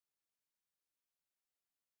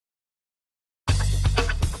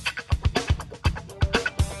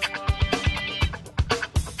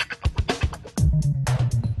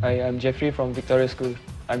Hi, I'm Jeffrey from Victoria School.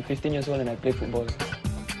 I'm 15 years old and I play football.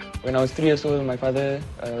 When I was 3 years old, my father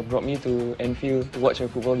brought me to Anfield to watch a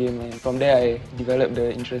football game, and from there I developed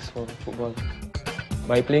the interest for football.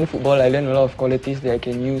 By playing football, I learned a lot of qualities that I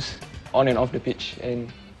can use on and off the pitch,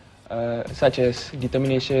 and such as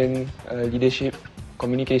determination, leadership,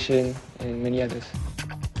 communication, and many others.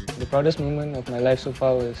 The proudest moment of my life so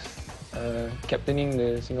far was captaining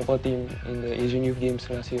the Singapore team in the Asian Youth Games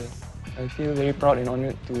last year. I feel very proud and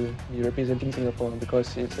honoured to be representing Singapore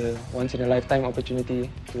because it's a once-in-a-lifetime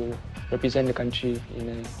opportunity to represent the country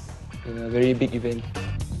in a very big event.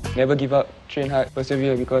 Never give up, train hard,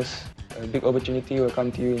 persevere because a big opportunity will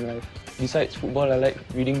come to you in life. Besides football, I like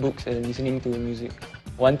reading books and listening to music.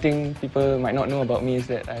 One thing people might not know about me is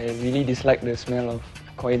that I really dislike the smell of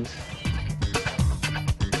coins.